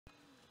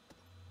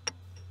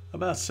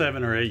About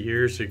 7 or 8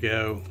 years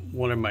ago,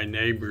 one of my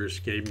neighbors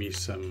gave me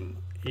some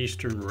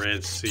Eastern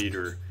red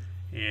cedar,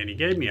 and he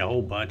gave me a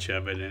whole bunch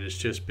of it, and it's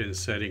just been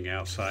sitting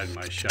outside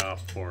my shop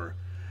for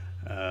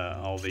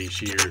all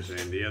these years.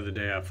 And the other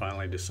day, I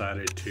finally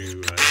decided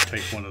to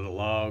take one of the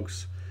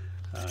logs.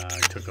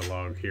 I took a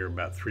log here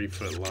about 3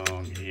 foot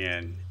long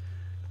and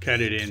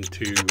cut it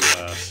into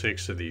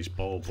 6 of these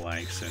bowl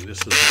blanks. And this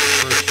is the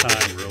first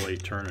time really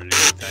turning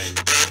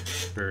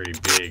anything very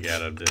big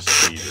out of this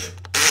cedar.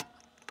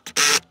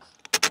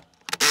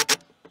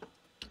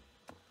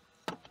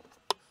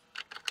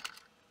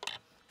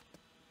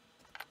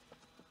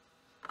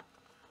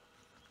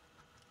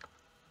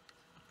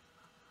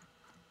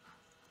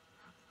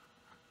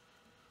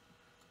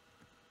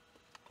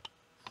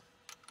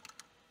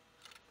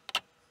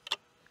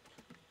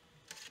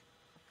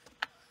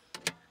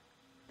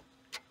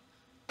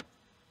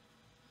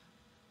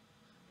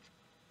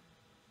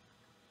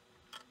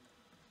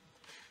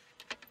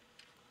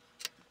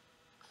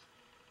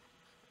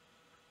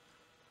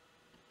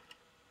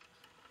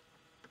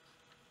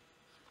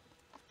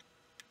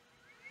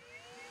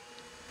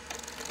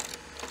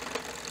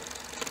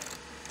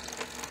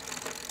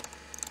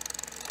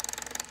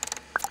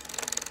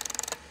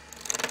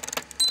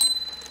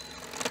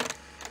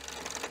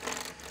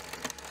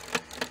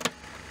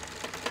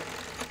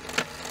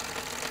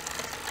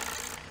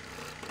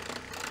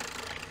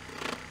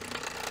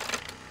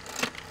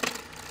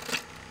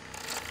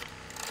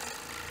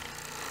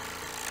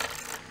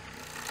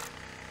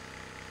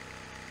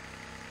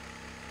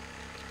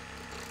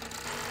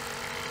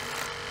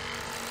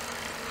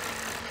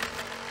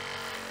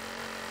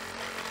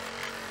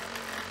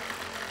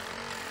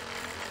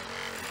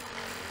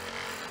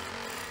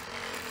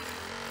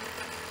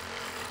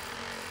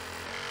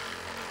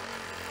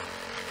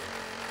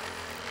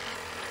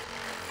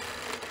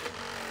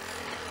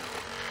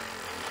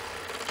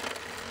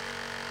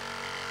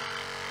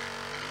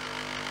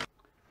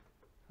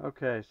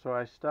 Okay, so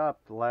I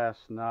stopped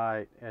last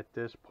night at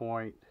this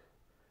point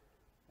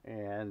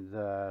and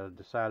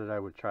decided I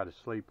would try to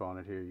sleep on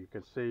it here. You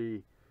can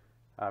see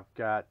I've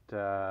got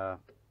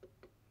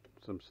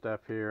some stuff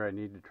here I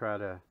need to try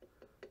to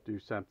do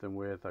something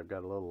with. I've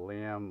got a little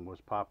limb was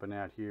popping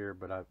out here,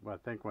 but I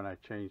think when I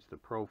change the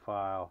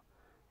profile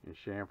and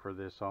chamfer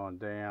this on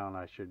down,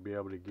 I should be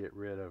able to get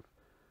rid of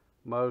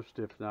most,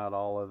 if not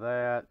all, of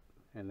that.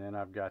 And then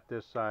I've got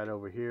this side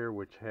over here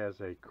which has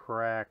a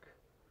crack.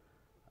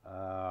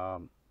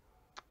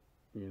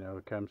 You know,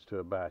 it comes to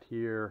about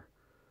here,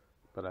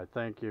 but I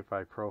think if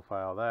I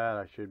profile that,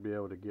 I should be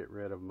able to get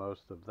rid of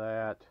most of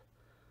that.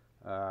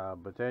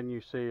 But then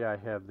you see I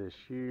have this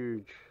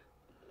huge,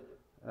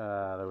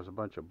 there was a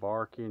bunch of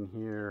bark in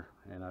here,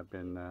 and I've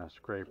been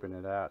scraping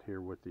it out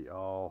here with the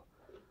awl,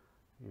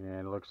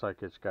 and it looks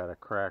like it's got a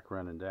crack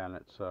running down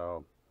it.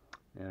 So,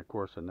 and of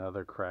course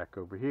another crack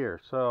over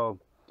here. So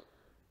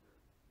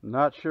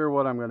not sure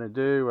what I'm going to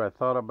do. I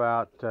thought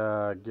about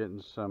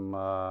getting some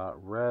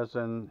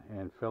resin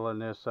and filling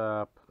this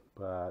up,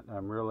 but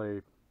I'm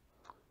really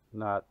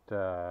not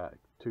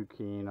too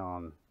keen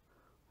on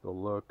the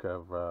look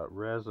of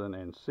resin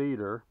and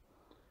cedar.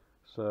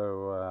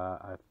 So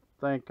I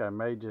think I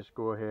may just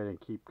go ahead and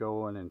keep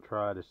going and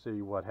try to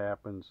see what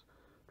happens.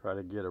 Try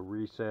to get a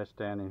recess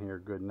down in here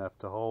good enough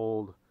to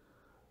hold,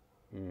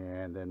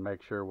 and then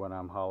make sure when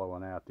I'm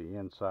hollowing out the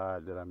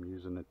inside that I'm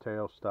using the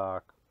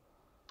tailstock,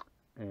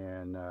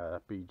 and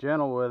be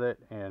gentle with it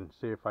and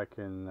see if I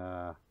can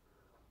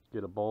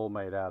get a bowl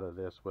made out of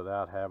this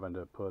without having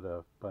to put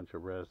a bunch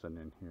of resin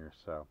in here.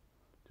 So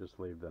just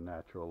leave the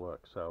natural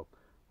look. So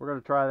we're going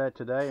to try that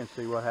today and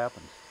see what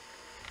happens.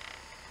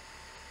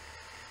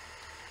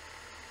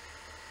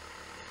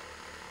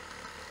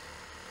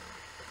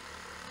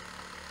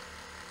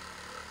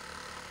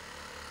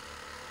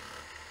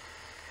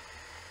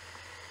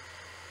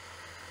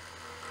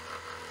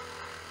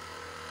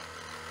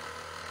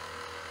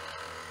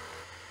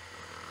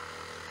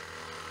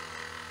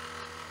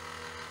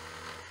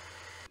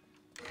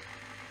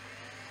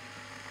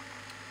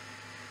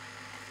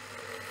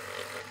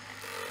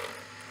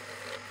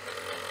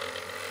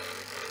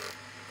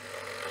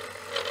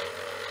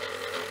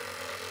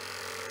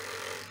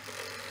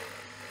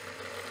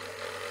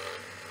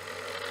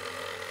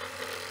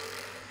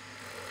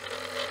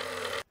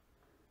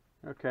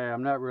 Okay,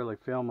 I'm not really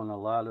filming a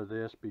lot of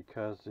this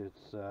because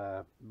it's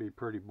be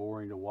pretty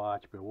boring to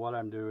watch, but what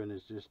I'm doing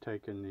is just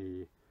taking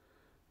the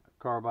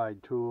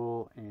carbide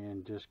tool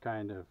and just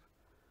kind of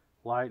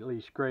lightly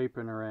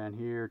scraping around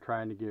here,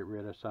 trying to get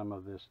rid of some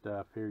of this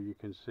stuff. Here you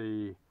can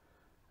see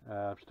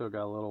I've still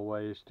got a little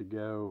ways to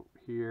go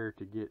here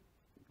to get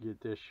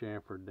this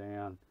chamfered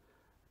down,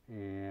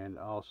 and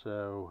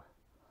also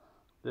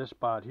this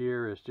spot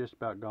here is just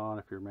about gone.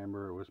 If you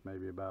remember, it was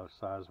maybe about the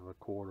size of a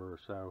quarter or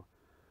so.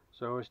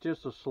 So it's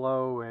just a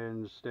slow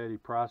and steady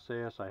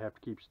process. I have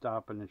to keep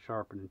stopping and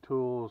sharpening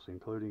tools,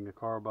 including the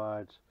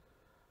carbides,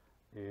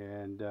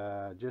 and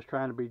just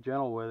trying to be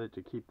gentle with it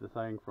to keep the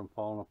thing from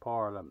falling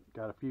apart. I've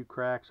got a few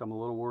cracks I'm a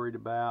little worried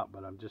about,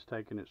 but I'm just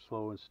taking it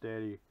slow and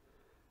steady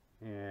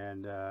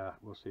and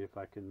we'll see if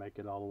I can make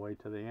it all the way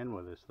to the end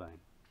with this thing.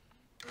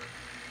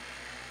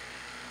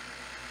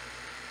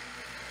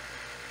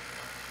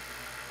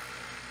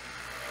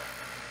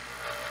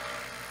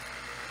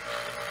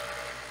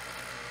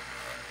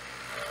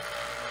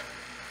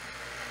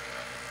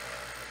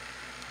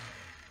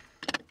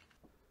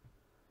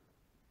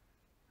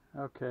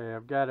 Okay,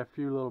 I've got a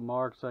few little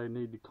marks I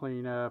need to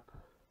clean up.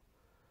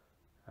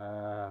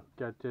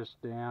 Got this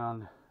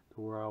down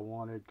to where I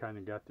wanted, kind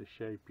of got the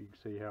shape. You can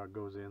see how it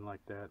goes in like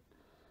that.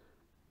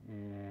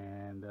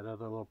 And that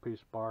other little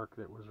piece of bark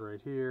that was right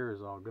here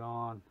is all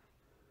gone.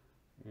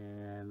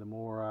 And the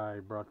more I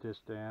brought this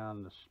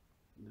down,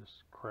 this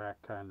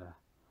crack kind of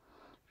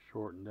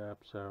shortened up.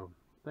 So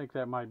I think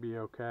that might be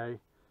okay.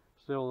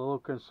 Still a little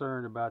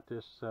concerned about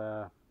this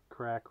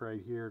crack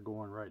right here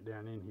going right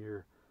down in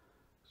here.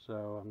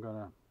 So I'm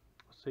gonna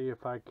see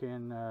if I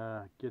can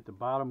get the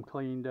bottom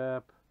cleaned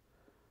up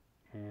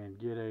and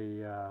get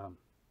a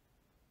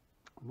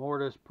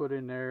mortise put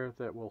in there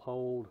that will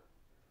hold,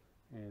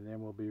 and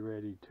then we'll be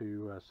ready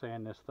to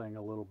sand this thing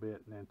a little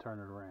bit and then turn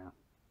it around.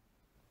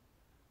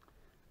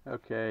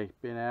 Okay,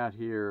 been out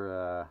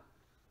here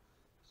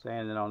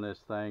sanding on this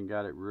thing,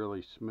 got it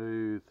really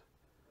smooth.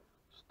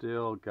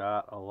 Still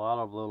got a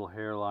lot of little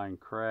hairline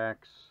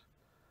cracks.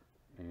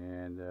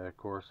 And of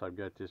course I've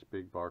got this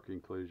big bark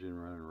inclusion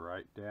running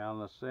right down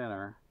the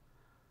center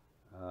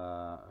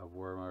of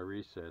where my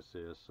recess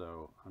is.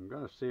 So I'm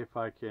going to see if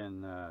I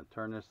can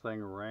turn this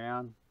thing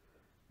around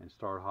and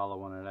start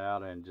hollowing it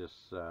out, and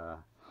just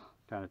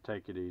kind of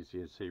take it easy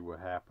and see what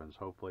happens.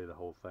 Hopefully the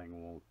whole thing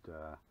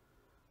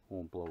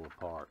won't blow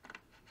apart.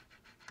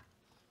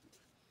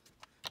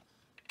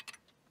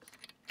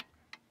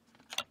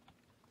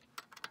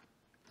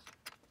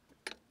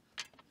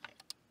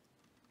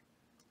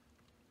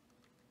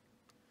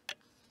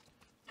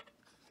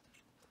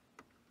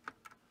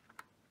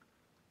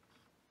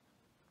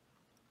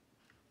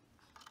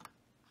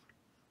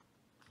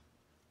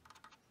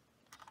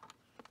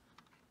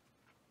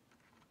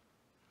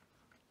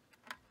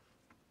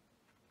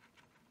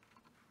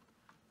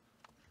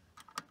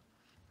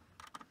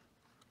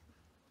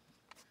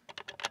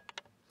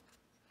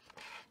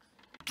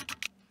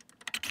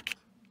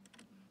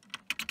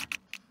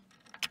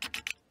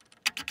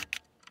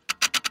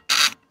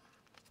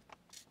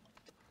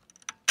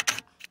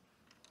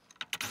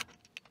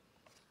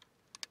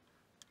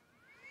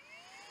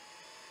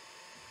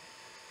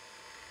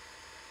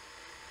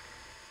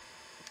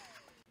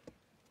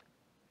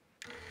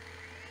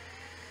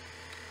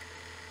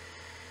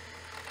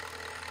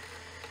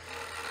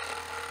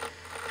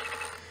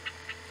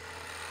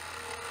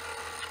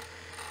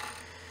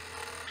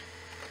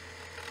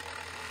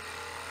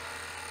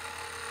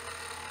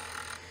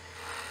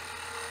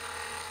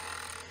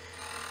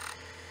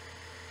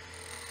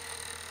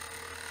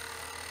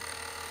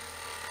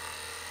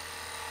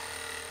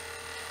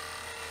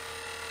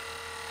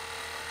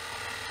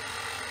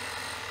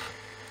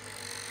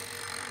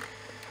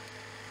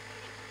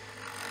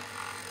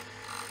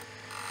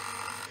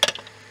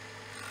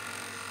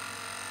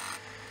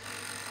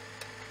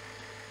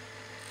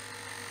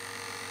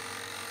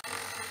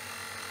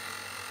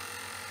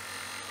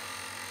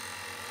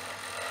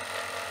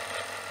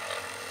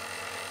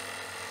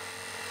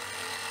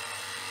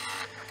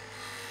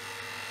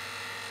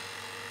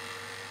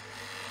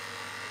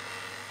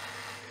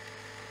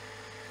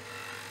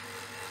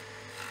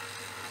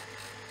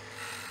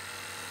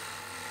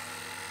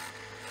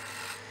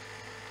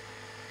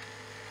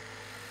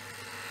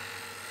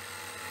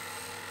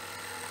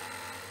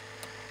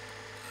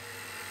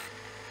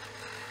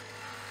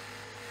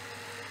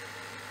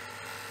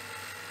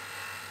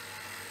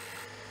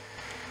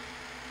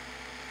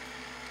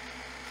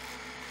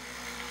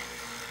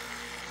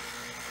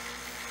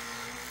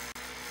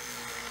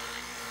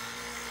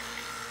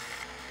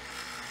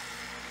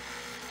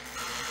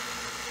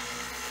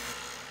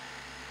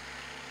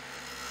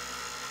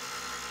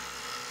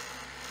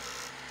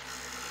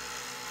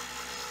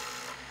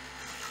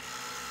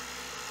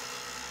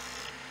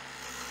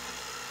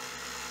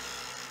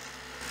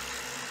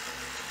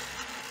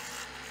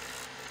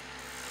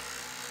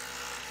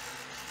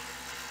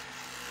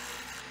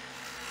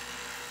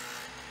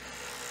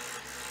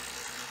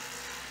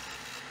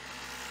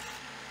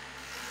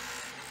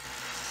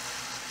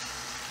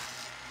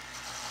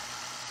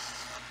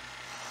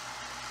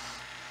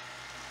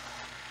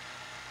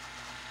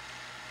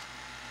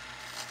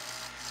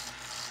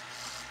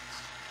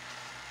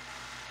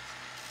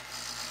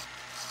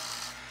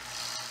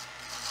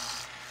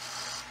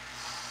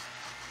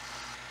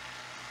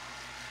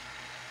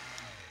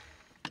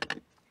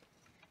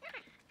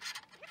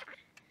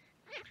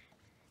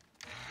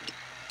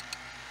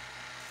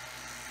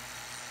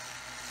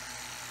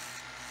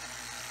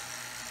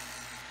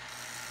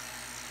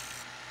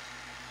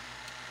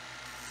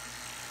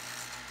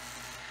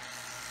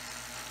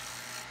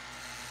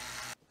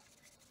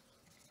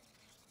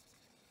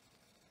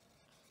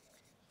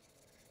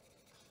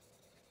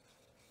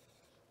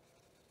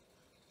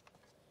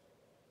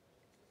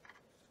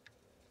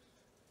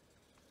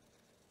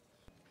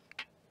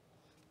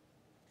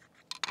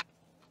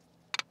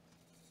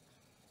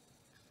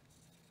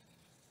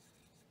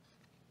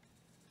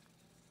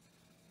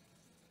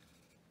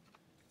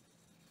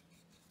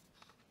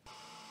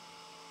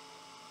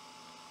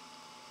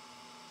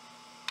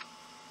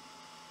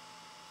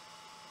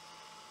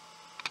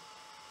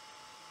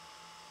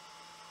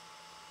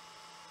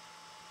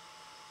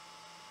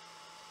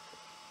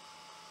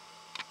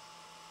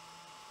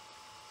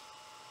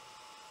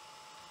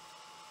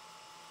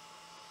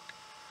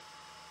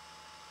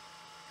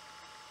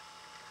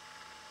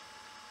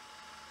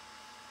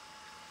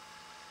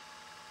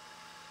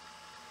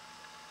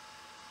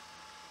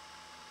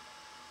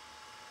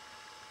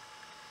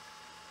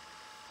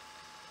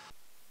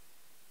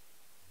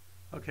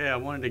 Okay, I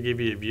wanted to give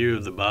you a view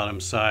of the bottom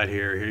side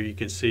here. Here you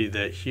can see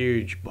that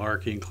huge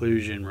bark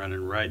inclusion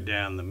running right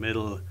down the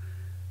middle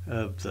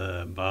of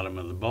the bottom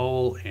of the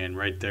bowl, and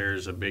right there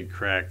is a big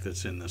crack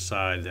that's in the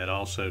side that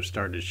also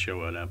started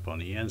showing up on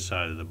the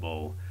inside of the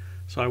bowl.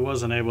 So I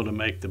wasn't able to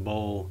make the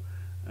bowl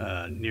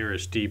near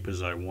as deep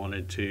as I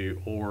wanted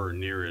to, or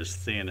near as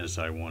thin as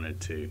I wanted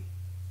to.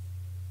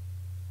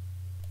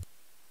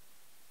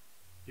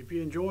 If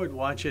you enjoyed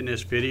watching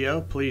this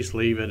video, please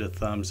leave it a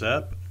thumbs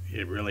up.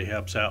 It really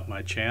helps out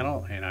my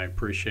channel and I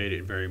appreciate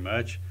it very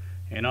much.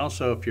 And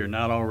also, if you're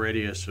not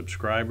already a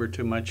subscriber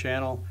to my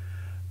channel,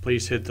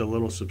 please hit the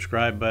little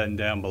subscribe button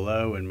down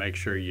below and make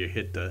sure you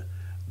hit the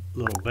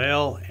little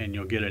bell, and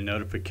you'll get a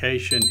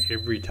notification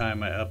every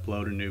time I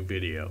upload a new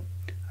video.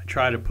 I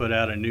try to put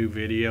out a new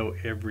video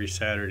every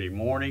Saturday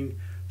morning.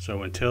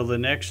 So until the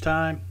next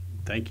time,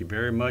 thank you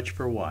very much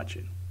for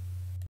watching.